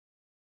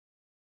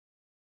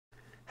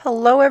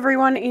Hello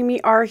everyone,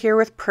 AmyR here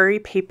with Prairie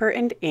Paper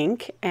and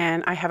Ink,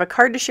 and I have a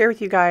card to share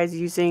with you guys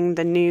using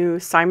the new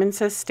Simon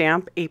Says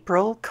Stamp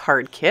April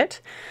card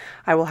kit.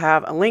 I will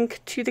have a link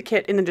to the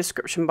kit in the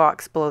description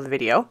box below the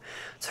video.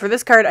 So for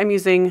this card, I'm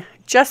using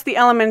just the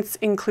elements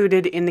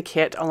included in the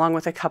kit along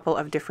with a couple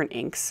of different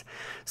inks.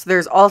 So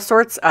there's all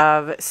sorts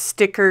of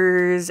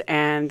stickers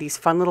and these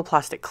fun little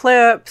plastic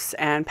clips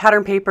and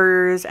pattern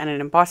papers and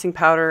an embossing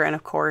powder and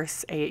of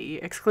course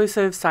a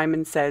exclusive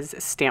Simon Says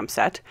stamp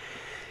set.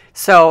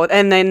 So,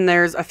 and then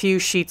there's a few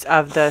sheets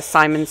of the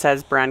Simon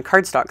Says brand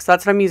cardstock. So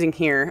that's what I'm using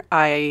here.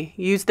 I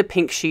used the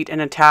pink sheet and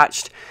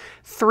attached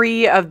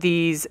 3 of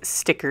these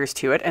stickers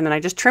to it. And then I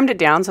just trimmed it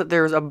down so that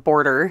there's a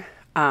border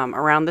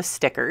around the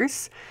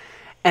stickers.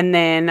 And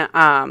then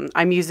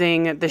I'm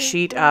using the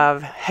sheet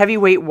of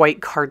heavyweight white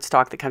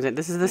cardstock that comes in.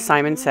 This is the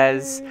Simon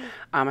Says,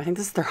 I think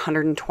this is their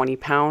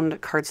 120-pound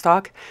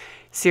cardstock.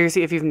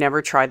 Seriously, if you've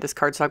never tried this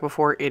cardstock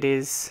before, it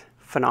is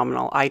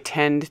phenomenal. I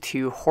tend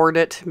to hoard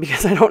it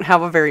because I don't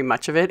have very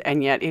much of it,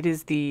 and yet it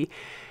is the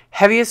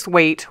heaviest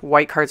weight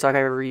white cardstock I've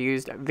ever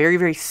used. Very,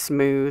 very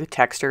smooth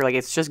texture. Like,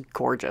 it's just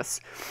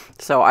gorgeous.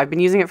 So I've been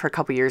using it for a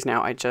couple years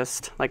now.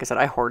 Like I said,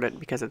 I hoard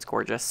it because it's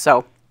gorgeous.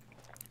 So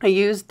I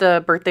used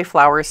the birthday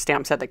flowers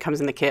stamp set that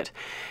comes in the kit,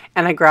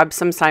 and I grabbed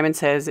some Simon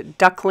Says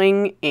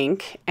duckling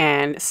ink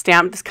and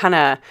stamped this kind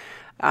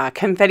of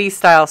confetti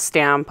style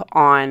stamp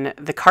on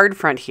the card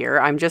front here.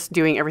 I'm just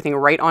doing everything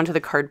right onto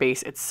the card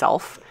base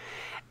itself.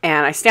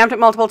 And I stamped it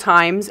multiple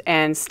times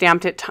and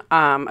stamped it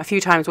a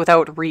few times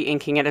without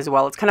re-inking it as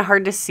well. It's kind of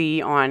hard to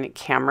see on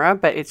camera,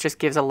 but it just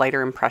gives a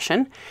lighter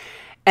impression.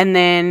 And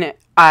then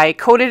I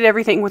coated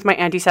everything with my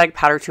anti-static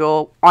powder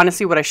tool.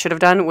 Honestly, what I should have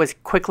done was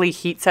quickly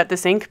heat set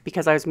this ink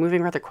because I was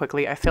moving rather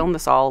quickly. I filmed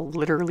this all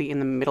literally in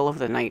the middle of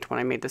the night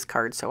when I made this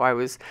card. So I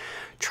was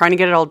trying to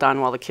get it all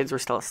done while the kids were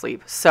still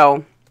asleep.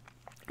 So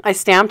I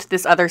stamped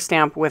this other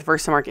stamp with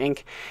Versamark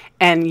ink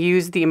and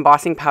used the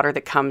embossing powder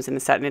that comes in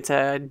the set. And it's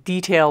a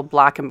detail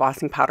black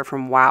embossing powder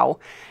from Wow.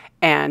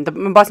 And the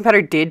embossing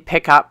powder did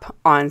pick up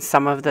on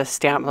some of the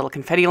stamp little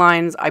confetti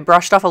lines. I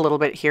brushed off a little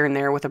bit here and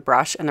there with a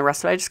brush, and the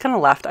rest of it I just kind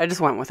of left. I just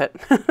went with it.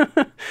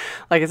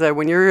 Like I said,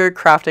 when you're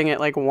crafting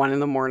at like 1 in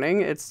the morning,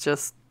 it's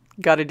just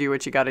got to do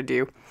what you got to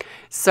do.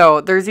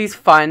 So there's these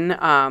fun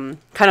kind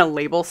of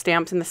label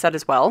stamps in the set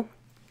as well.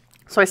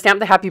 So I stamped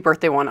the happy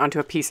birthday one onto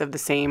a piece of the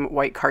same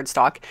white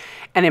cardstock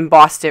and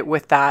embossed it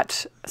with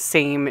that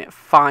same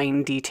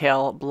fine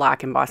detail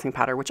black embossing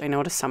powder, which I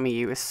know to some of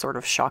you is sort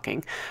of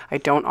shocking. I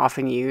don't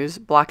often use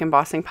black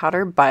embossing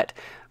powder, but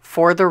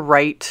for the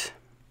right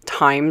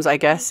times, I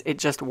guess, it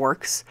just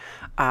works.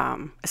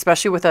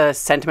 Especially with a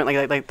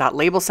sentiment like that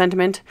label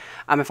sentiment.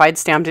 If I had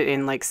stamped it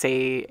in like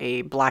say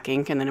a black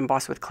ink and then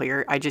embossed with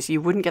clear,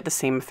 you wouldn't get the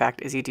same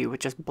effect as you do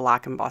with just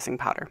black embossing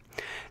powder.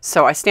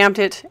 So I stamped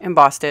it,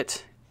 embossed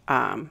it,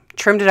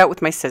 trimmed it out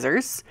with my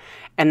scissors,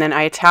 and then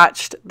I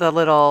attached the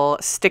little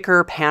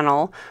sticker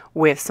panel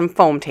with some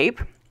foam tape,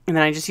 and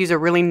then I just use a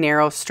really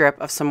narrow strip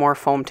of some more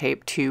foam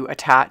tape to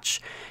attach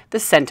the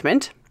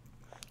sentiment.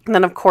 And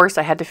then of course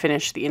I had to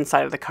finish the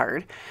inside of the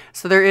card.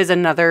 So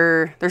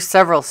there's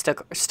several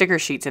sticker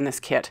sheets in this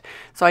kit.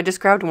 So I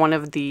just grabbed one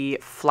of the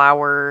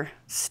flower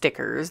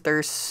stickers.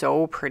 They're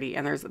so pretty,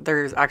 and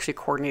there's actually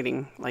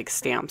coordinating like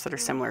stamps that are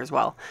similar as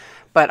well.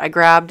 But I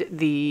grabbed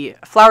the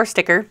flower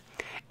sticker,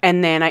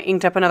 and then I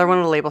inked up another one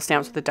of the label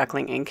stamps with the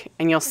duckling ink.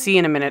 And you'll see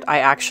in a minute, I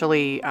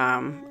actually,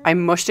 I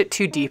mushed it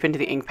too deep into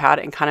the ink pad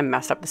and kind of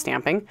messed up the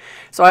stamping.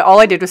 So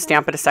all I did was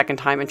stamp it a second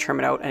time and trim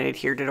it out and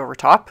adhered it over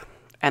top.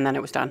 And then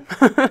it was done.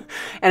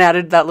 And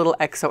added that little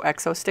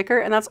XOXO sticker,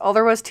 and that's all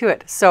there was to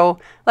it. So,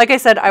 like I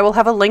said, I will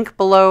have a link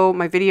below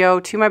my video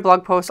to my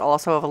blog post. I'll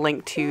also have a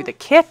link to the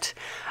kit.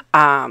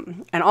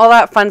 And all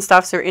that fun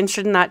stuff. So if you're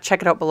interested in that,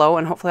 check it out below,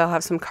 and hopefully I'll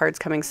have some cards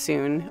coming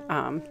soon,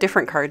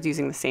 different cards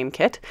using the same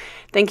kit.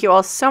 Thank you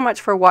all so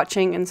much for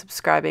watching and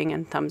subscribing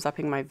and thumbs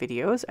upping my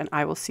videos, and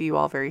I will see you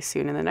all very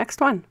soon in the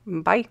next one.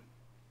 Bye.